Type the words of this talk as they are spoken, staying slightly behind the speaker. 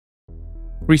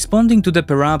Responding to the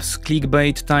perhaps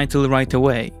clickbait title right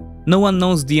away, no one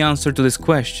knows the answer to this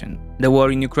question. The war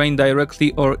in Ukraine,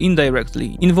 directly or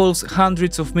indirectly, involves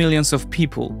hundreds of millions of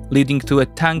people, leading to a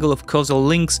tangle of causal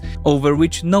links over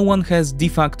which no one has de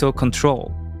facto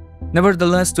control.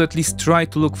 Nevertheless, to at least try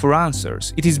to look for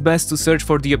answers, it is best to search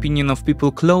for the opinion of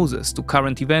people closest to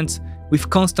current events with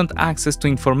constant access to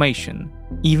information,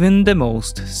 even the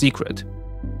most secret.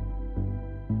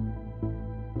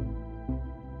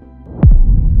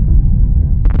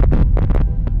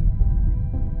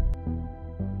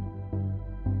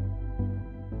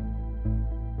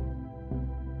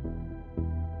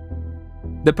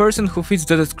 The person who fits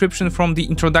the description from the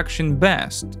introduction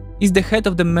best is the head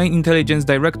of the main intelligence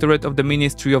directorate of the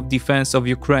Ministry of Defense of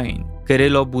Ukraine,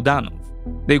 Kyrylo Budanov.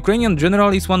 The Ukrainian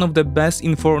general is one of the best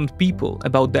informed people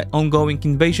about the ongoing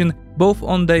invasion, both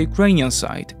on the Ukrainian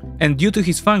side and, due to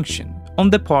his function, on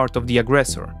the part of the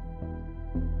aggressor.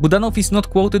 Budanov is not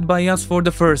quoted by us for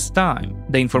the first time.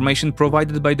 The information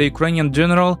provided by the Ukrainian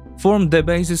general formed the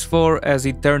basis for, as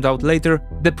it turned out later,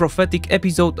 the prophetic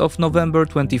episode of November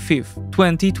 25,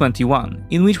 2021,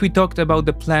 in which we talked about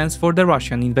the plans for the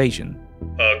Russian invasion.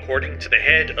 According to the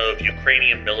head of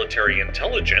Ukrainian military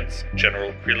intelligence,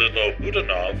 General Kyrylo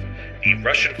Budanov, the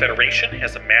Russian Federation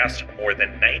has amassed more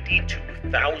than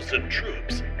 92,000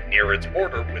 troops near its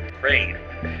border with Ukraine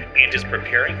and is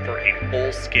preparing for a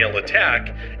full-scale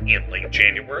attack in late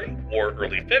January or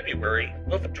early February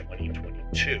of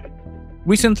 2022.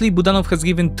 Recently, Budanov has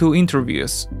given two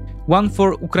interviews, one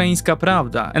for Ukraińska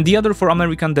Prawda and the other for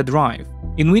American The Drive,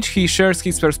 in which he shares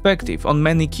his perspective on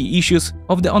many key issues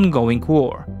of the ongoing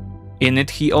war. In it,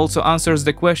 he also answers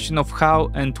the question of how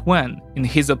and when, in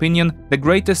his opinion, the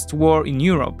greatest war in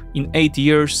Europe in 8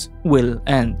 years will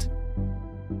end.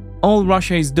 All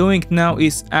Russia is doing now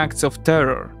is acts of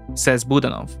terror, says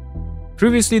Budanov.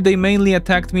 Previously, they mainly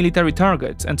attacked military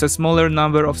targets and a smaller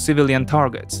number of civilian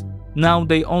targets. Now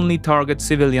they only target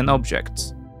civilian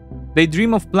objects. They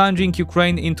dream of plunging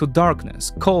Ukraine into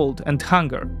darkness, cold and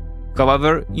hunger.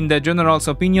 However, in the general's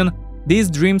opinion, these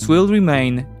dreams will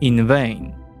remain in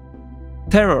vain.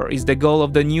 Terror is the goal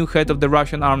of the new head of the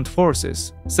Russian armed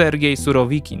forces, Sergei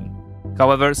Surovikin.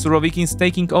 However, Surovikin's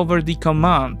taking over the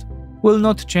command will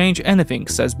not change anything,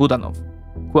 says Budanov.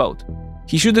 Quote,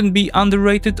 "He shouldn't be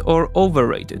underrated or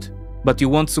overrated, but you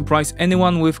won't surprise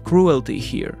anyone with cruelty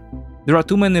here. There are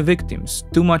too many victims,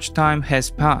 too much time has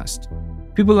passed.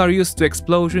 People are used to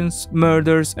explosions,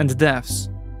 murders and deaths.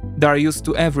 They are used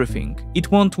to everything. It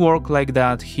won't work like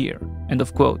that here." End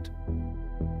of quote.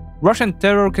 Russian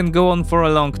terror can go on for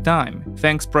a long time,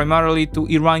 thanks primarily to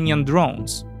Iranian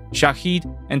drones, Shahid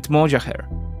and Mojaher.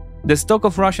 The stock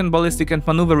of Russian ballistic and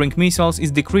maneuvering missiles is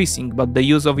decreasing, but the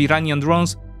use of Iranian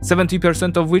drones,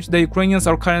 70% of which the Ukrainians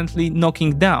are currently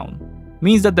knocking down,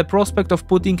 means that the prospect of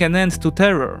putting an end to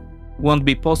terror won't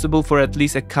be possible for at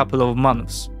least a couple of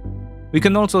months. We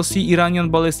can also see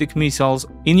Iranian ballistic missiles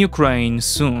in Ukraine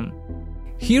soon.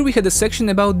 Here we had a section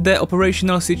about the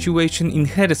operational situation in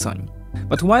Kherson,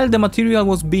 but while the material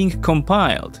was being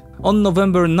compiled, on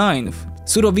November 9th,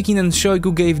 Surovikin and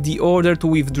Shoigu gave the order to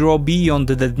withdraw beyond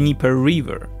the Dnieper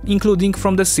River, including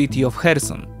from the city of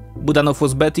Kherson. Budanov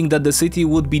was betting that the city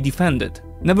would be defended.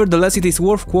 Nevertheless, it is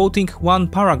worth quoting one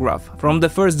paragraph from the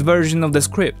first version of the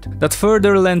script that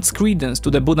further lends credence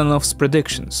to the Budanov's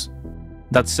predictions.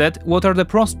 That said, what are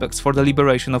the prospects for the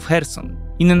liberation of Kherson?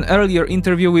 In an earlier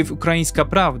interview with Ukraińska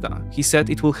Prawda, he said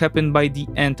it will happen by the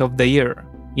end of the year.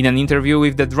 In an interview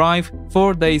with The Drive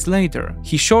 4 days later,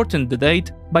 he shortened the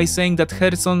date by saying that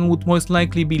Kherson would most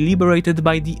likely be liberated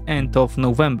by the end of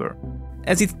November.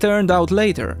 As it turned out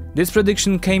later, this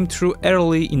prediction came true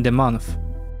early in the month.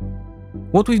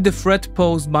 What with the threat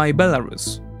posed by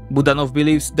Belarus? Budanov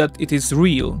believes that it is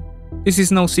real. This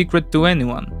is no secret to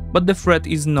anyone, but the threat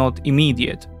is not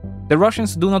immediate. The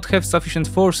Russians do not have sufficient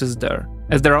forces there,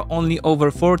 as there are only over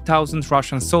 4,000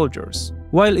 Russian soldiers,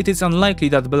 while it is unlikely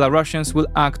that Belarusians will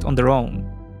act on their own.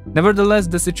 Nevertheless,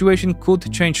 the situation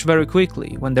could change very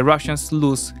quickly when the Russians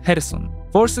lose Kherson.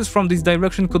 Forces from this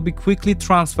direction could be quickly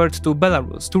transferred to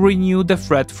Belarus to renew the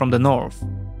threat from the north.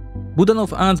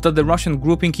 Budanov adds that the Russian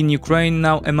grouping in Ukraine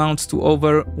now amounts to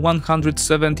over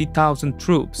 170,000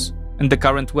 troops, and the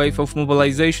current wave of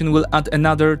mobilization will add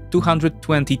another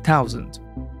 220,000.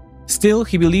 Still,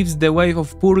 he believes the wave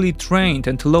of poorly trained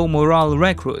and low morale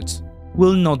recruits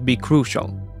will not be crucial.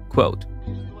 Quote,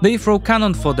 "They throw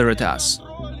cannon fodder at us,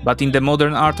 but in the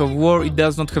modern art of war it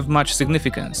does not have much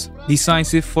significance,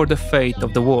 decisive for the fate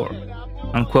of the war."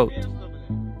 Unquote.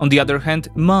 On the other hand,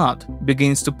 mud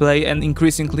begins to play an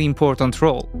increasingly important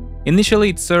role. Initially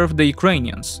it served the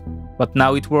Ukrainians, but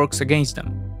now it works against them.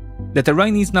 The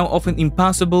terrain is now often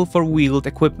impassable for wheeled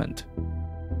equipment.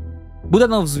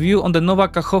 Budanov's view on the Nowa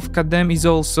Kachowka Dam is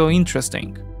also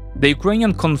interesting. The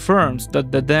Ukrainian confirms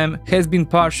that the dam has been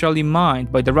partially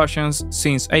mined by the Russians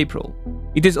since April.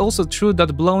 It is also true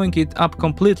that blowing it up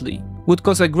completely would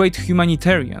cause a great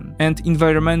humanitarian and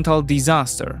environmental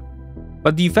disaster.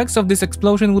 But the effects of this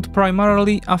explosion would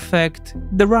primarily affect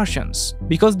the Russians,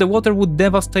 because the water would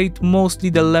devastate mostly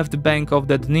the left bank of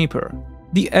the Dnieper,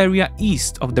 the area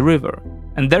east of the river,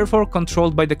 and therefore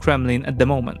controlled by the Kremlin at the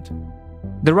moment.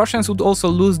 The Russians would also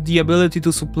lose the ability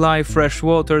to supply fresh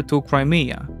water to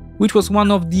Crimea, which was one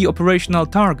of the operational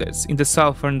targets in the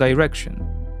southern direction.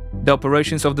 The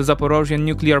operations of the Zaporozhian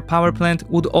nuclear power plant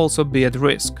would also be at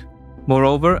risk.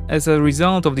 Moreover, as a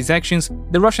result of these actions,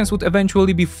 the Russians would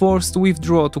eventually be forced to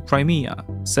withdraw to Crimea,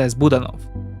 says Budanov.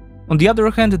 On the other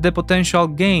hand, the potential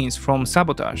gains from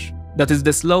sabotage, that is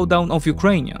the slowdown of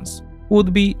Ukrainians,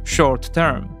 would be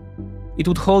short-term. It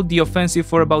would hold the offensive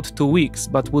for about 2 weeks,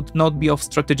 but would not be of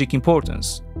strategic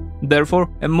importance. Therefore,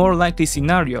 a more likely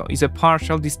scenario is a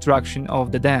partial destruction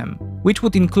of the dam, which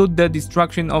would include the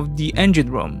destruction of the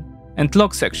engine room and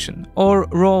lock section or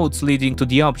roads leading to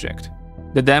the object.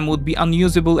 The dam would be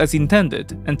unusable as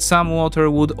intended and some water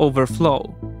would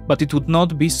overflow, but it would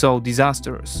not be so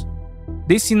disastrous.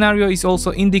 This scenario is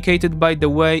also indicated by the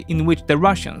way in which the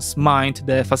Russians mined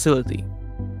the facility.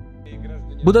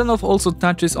 Budanov also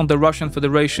touches on the Russian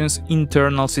Federation's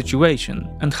internal situation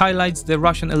and highlights the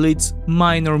Russian elite's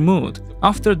minor mood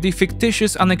after the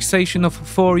fictitious annexation of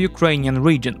 4 Ukrainian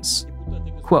regions.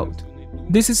 Quote,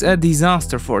 "This is a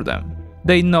disaster for them.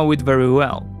 They know it very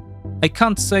well. I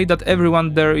can't say that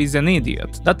everyone there is an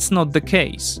idiot, that's not the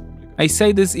case. I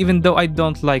say this even though I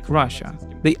don't like Russia.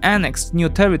 They annexed new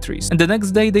territories and the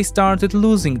next day they started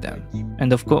losing them."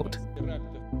 End of quote.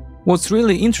 What's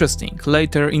really interesting,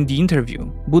 later in the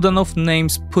interview, Budanov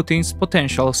names Putin's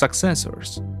potential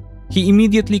successors. He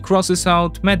immediately crosses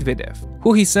out Medvedev,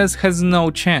 who he says has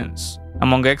no chance.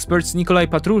 Among experts, Nikolai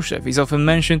Patrushev is often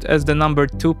mentioned as the number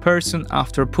 2 person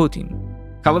after Putin.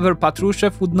 However,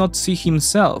 Patrushev would not see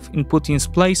himself in Putin's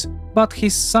place, but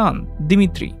his son,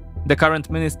 Dmitry, the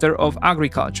current Minister of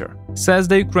Agriculture, says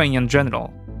the Ukrainian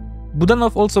general.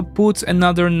 Budanov also puts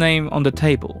another name on the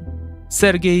table,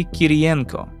 Sergei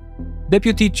Kirienko,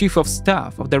 Deputy Chief of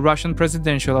Staff of the Russian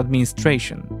presidential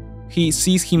administration. He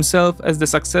sees himself as the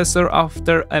successor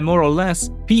after a more or less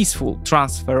peaceful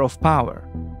transfer of power.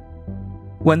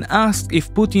 When asked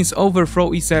if Putin's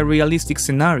overthrow is a realistic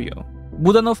scenario,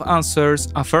 Budanov answers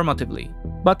affirmatively,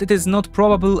 but it is not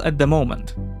probable at the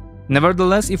moment.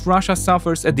 Nevertheless, if Russia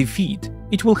suffers a defeat,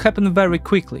 it will happen very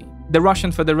quickly. The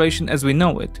Russian Federation as we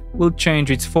know it will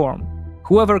change its form.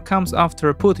 Whoever comes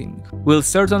after Putin will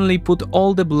certainly put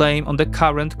all the blame on the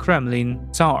current Kremlin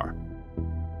Tsar.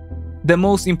 The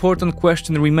most important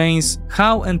question remains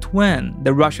how and when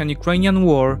the Russian-Ukrainian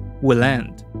war will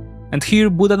end. And here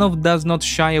Budanov does not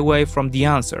shy away from the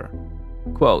answer.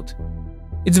 Quote,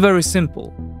 "It's very simple.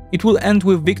 It will end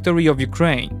with victory of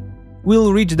Ukraine.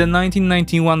 We'll reach the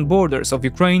 1991 borders of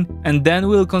Ukraine and then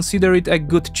we'll consider it a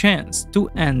good chance to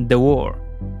end the war."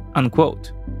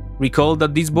 Unquote. Recall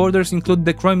that these borders include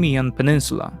the Crimean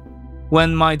Peninsula.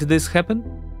 When might this happen?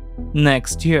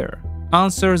 Next year,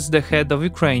 answers the head of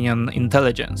Ukrainian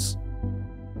intelligence.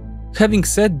 Having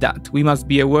said that, we must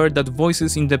be aware that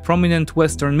voices in the prominent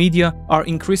Western media are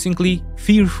increasingly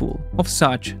fearful of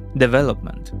such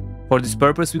development. For this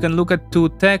purpose, we can look at 2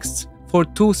 texts for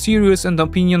 2 serious and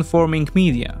opinion-forming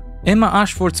media. Emma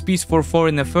Ashford's piece for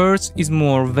Foreign Affairs is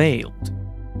more veiled.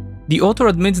 The author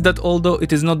admits that although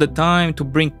it is not the time to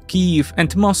bring Kyiv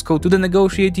and Moscow to the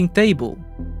negotiating table,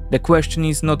 the question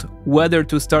is not whether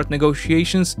to start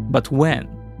negotiations, but when.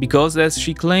 Because, as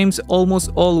she claims,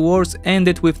 almost all wars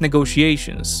ended with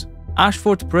negotiations.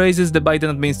 Ashford praises the Biden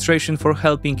administration for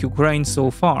helping Ukraine so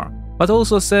far, but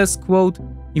also says, quote,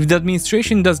 "If the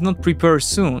administration does not prepare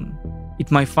soon,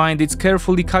 it might find its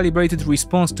carefully calibrated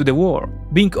response to the war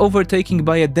being overtaken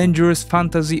by a dangerous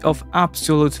fantasy of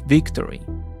absolute victory."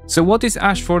 So what is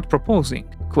Ashford proposing?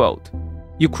 Quote,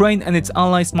 "Ukraine and its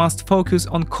allies must focus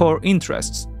on core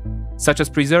interests, such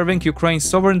as preserving Ukraine's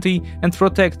sovereignty and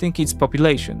protecting its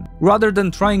population, rather than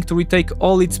trying to retake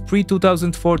all its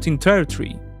pre-2014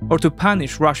 territory or to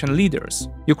punish Russian leaders.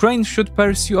 Ukraine should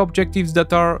pursue objectives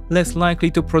that are less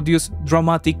likely to produce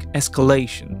dramatic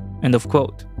escalation." End of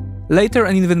quote. Later,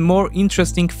 an even more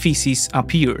interesting thesis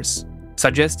appears,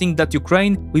 suggesting that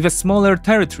Ukraine, with a smaller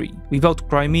territory without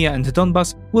Crimea and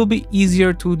Donbas, will be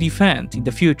easier to defend in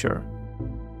the future.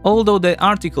 Although the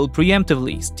article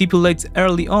preemptively stipulates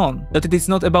early on that it is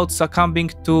not about succumbing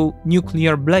to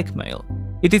nuclear blackmail,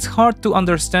 it is hard to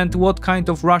understand what kind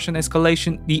of Russian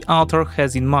escalation the author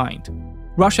has in mind.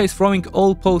 Russia is throwing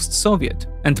all post-Soviet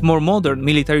and more modern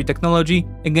military technology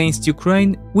against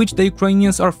Ukraine, which the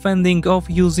Ukrainians are fending off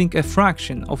using a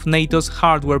fraction of NATO's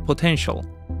hardware potential.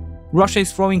 Russia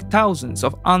is throwing thousands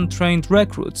of untrained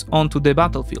recruits onto the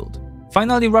battlefield.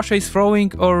 Finally, Russia is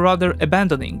throwing, or rather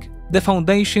abandoning, the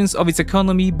foundations of its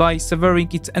economy by severing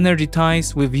its energy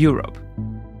ties with Europe.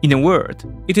 In a word,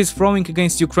 it is throwing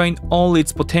against Ukraine all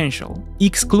its potential,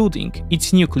 excluding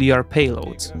its nuclear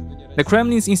payloads. The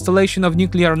Kremlin's installation of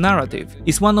nuclear narrative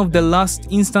is one of the last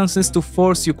instances to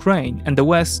force Ukraine and the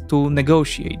West to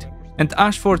negotiate, and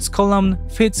Ashford's column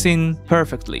fits in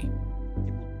perfectly.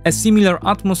 A similar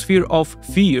atmosphere of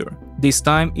fear, this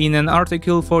time in an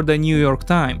article for the New York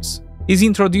Times, is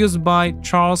introduced by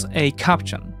Charles A.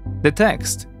 Kapchan. The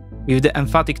text, with the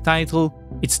emphatic title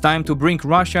 "It's time to bring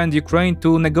Russia and Ukraine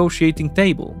to negotiating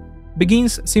table,"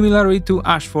 begins similarly to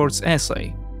Ashford's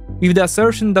essay, with the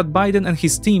assertion that Biden and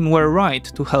his team were right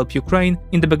to help Ukraine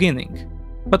in the beginning.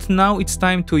 But now it's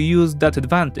time to use that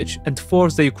advantage and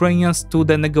force the Ukrainians to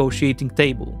the negotiating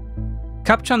table.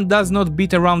 Kapchan does not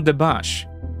beat around the bush.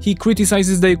 He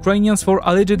criticizes the Ukrainians for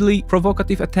allegedly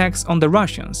provocative attacks on the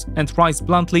Russians and writes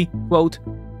bluntly, quote,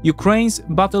 "Ukraine's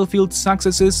battlefield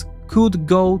successes could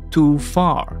go too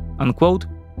far," unquote,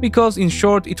 because in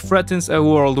short it threatens a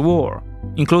world war,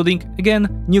 including, again,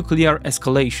 nuclear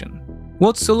escalation.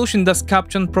 What solution does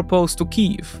Kapchan propose to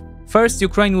Kyiv? First,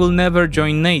 Ukraine will never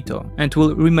join NATO and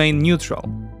will remain neutral.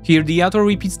 Here the author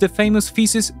repeats the famous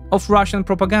thesis of Russian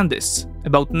propagandists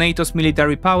about NATO's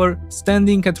military power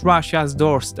standing at Russia's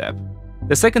doorstep.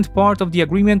 The second part of the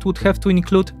agreement would have to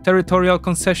include territorial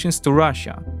concessions to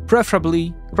Russia,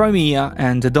 preferably Crimea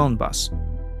and the Donbas.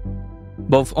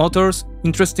 Both authors,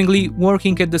 interestingly,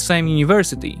 working at the same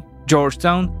university,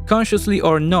 Georgetown, consciously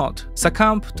or not,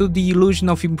 succumb to the illusion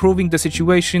of improving the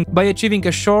situation by achieving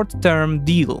a short-term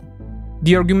deal.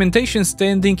 The argumentation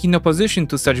standing in opposition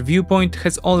to such viewpoint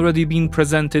has already been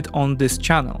presented on this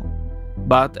channel.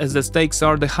 But as the stakes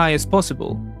are the highest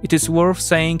possible, it is worth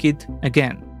saying it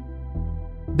again.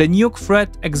 The nuke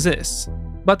threat exists,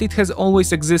 but it has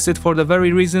always existed for the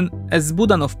very reason, as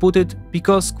Budanov put it,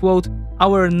 because, quote,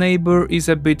 "our neighbor is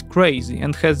a bit crazy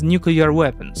and has nuclear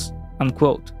weapons,"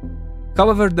 unquote.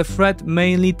 However, the threat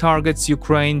mainly targets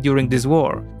Ukraine during this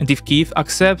war, and if Kyiv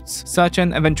accepts such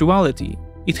an eventuality,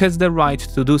 it has the right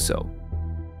to do so.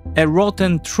 A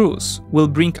rotten truce will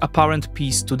bring apparent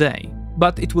peace today,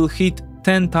 but it will hit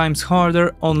 10 times harder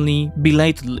only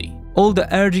belatedly. All the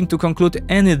urging to conclude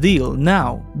any deal now,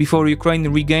 before Ukraine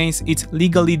regains its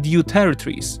legally due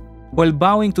territories, while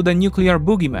bowing to the nuclear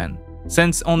boogeyman,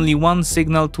 sends only one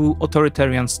signal to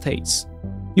authoritarian states.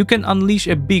 You can unleash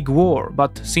a big war,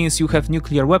 but since you have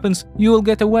nuclear weapons, you will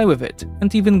get away with it,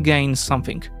 and even gain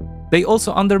something. They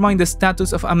also undermine the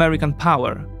status of American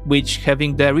power, which,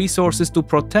 having the resources to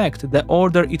protect the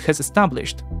order it has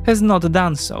established, has not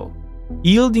done so.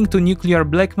 Yielding to nuclear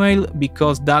blackmail,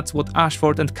 because that's what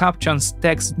Ashford and Kapchan's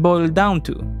text boil down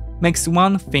to, makes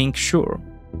one thing sure: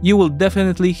 you will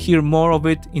definitely hear more of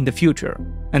it in the future,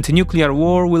 and nuclear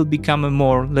war will become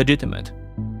more legitimate.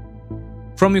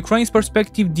 From Ukraine's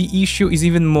perspective, the issue is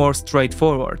even more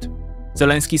straightforward.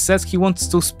 Zelensky says he wants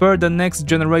to spur the next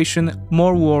generation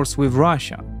more wars with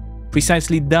Russia.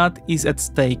 Precisely that is at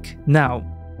stake now.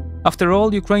 After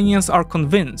all, Ukrainians are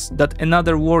convinced that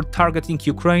another war targeting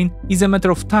Ukraine is a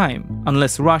matter of time,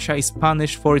 unless Russia is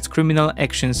punished for its criminal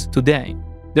actions today.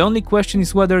 The only question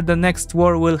is whether the next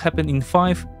war will happen in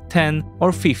 5, 10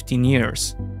 or 15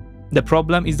 years. The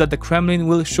problem is that the Kremlin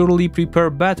will surely prepare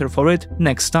better for it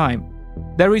next time.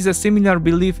 There is a similar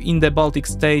belief in the Baltic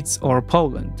states or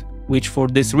Poland, which for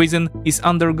this reason is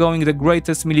undergoing the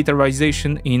greatest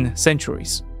militarization in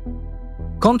centuries.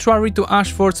 Contrary to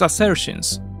Ashford's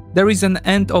assertions, there is an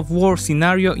end-of-war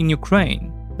scenario in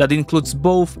Ukraine that includes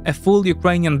both a full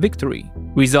Ukrainian victory,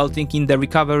 resulting in the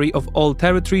recovery of all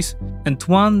territories, and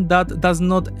one that does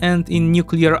not end in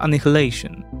nuclear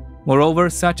annihilation. Moreover,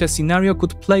 such a scenario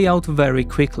could play out very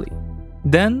quickly.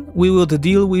 Then we would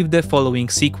deal with the following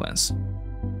sequence.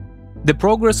 The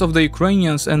progress of the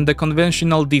Ukrainians and the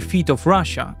conventional defeat of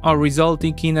Russia are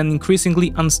resulting in an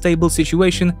increasingly unstable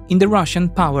situation in the Russian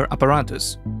power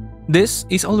apparatus. This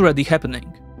is already happening.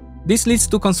 This leads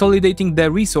to consolidating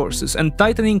their resources and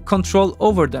tightening control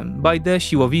over them by the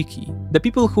siłowiki, the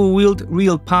people who wield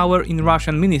real power in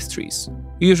Russian ministries,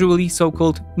 usually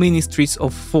so-called ministries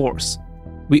of force.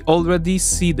 We already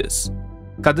see this.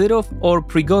 Kadyrov or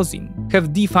Prigozhin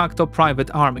have de facto private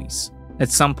armies.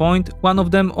 At some point, one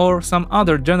of them or some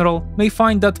other general may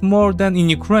find that more than in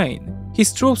Ukraine,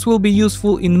 his troops will be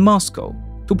useful in Moscow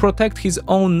to protect his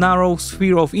own narrow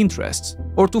sphere of interests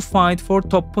or to fight for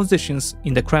top positions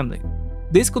in the Kremlin.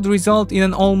 This could result in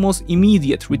an almost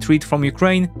immediate retreat from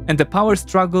Ukraine and a power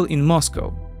struggle in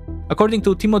Moscow. According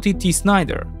to Timothy T.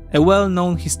 Snyder, a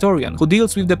well-known historian who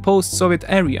deals with the post-Soviet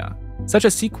area, such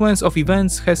a sequence of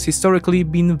events has historically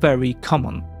been very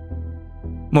common.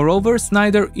 Moreover,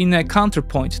 Snyder, in a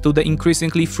counterpoint to the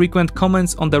increasingly frequent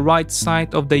comments on the right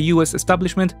side of the US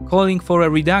establishment calling for a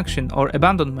reduction or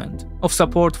abandonment of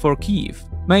support for Kyiv,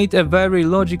 made a very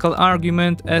logical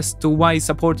argument as to why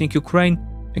supporting Ukraine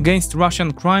against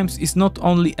Russian crimes is not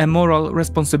only a moral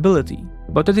responsibility,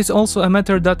 but it is also a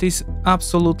matter that is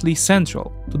absolutely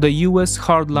central to the US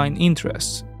hardline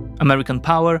interests, American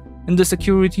power, and the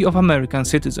security of American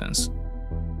citizens.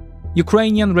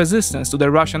 Ukrainian resistance to the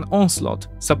Russian onslaught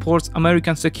supports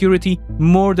American security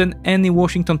more than any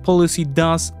Washington policy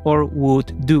does or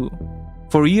would do.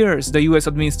 For years, the US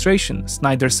administration,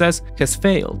 Snyder says, has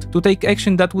failed to take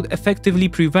action that would effectively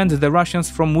prevent the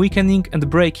Russians from weakening and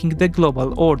breaking the global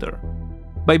order.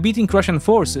 By beating Russian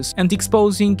forces and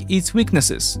exposing its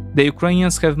weaknesses, the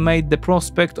Ukrainians have made the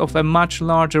prospect of a much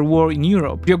larger war in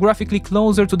Europe, geographically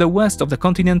closer to the west of the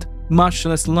continent, much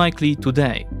less likely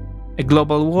today. A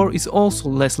global war is also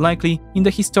less likely in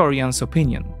the historian's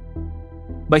opinion.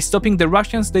 By stopping the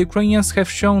Russians, the Ukrainians have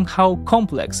shown how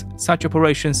complex such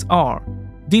operations are.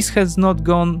 This has not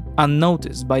gone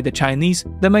unnoticed by the Chinese,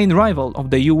 the main rival of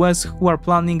the US, who are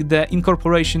planning the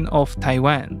incorporation of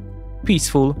Taiwan,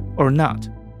 peaceful or not.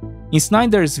 In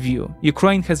Snyder's view,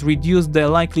 Ukraine has reduced the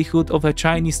likelihood of a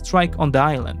Chinese strike on the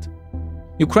island.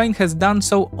 Ukraine has done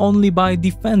so only by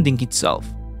defending itself.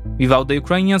 Without the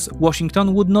Ukrainians,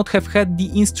 Washington would not have had the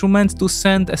instrument to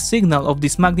send a signal of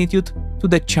this magnitude to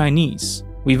the Chinese,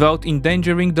 without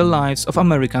endangering the lives of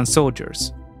American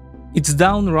soldiers. It's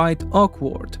downright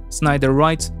awkward, Snyder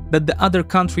writes, that the other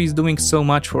country is doing so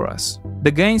much for us.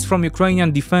 The gains from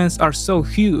Ukrainian defense are so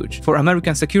huge for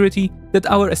American security that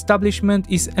our establishment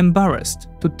is embarrassed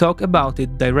to talk about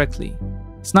it directly.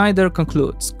 Snyder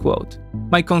concludes, quote,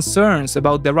 "My concerns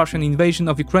about the Russian invasion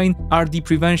of Ukraine are the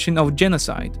prevention of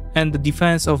genocide and the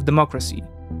defense of democracy.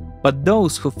 But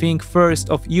those who think first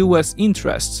of US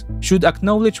interests should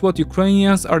acknowledge what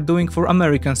Ukrainians are doing for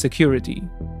American security.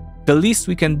 The least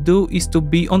we can do is to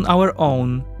be on our own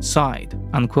side,"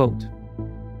 unquote.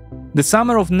 The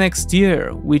summer of next year,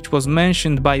 which was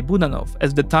mentioned by Budanov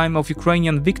as the time of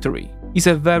Ukrainian victory, is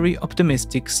a very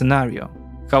optimistic scenario.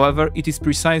 However, it is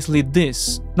precisely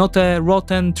this, not a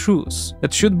rotten truce,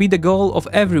 that should be the goal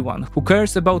of everyone who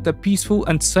cares about a peaceful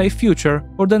and safe future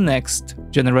for the next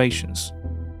generations.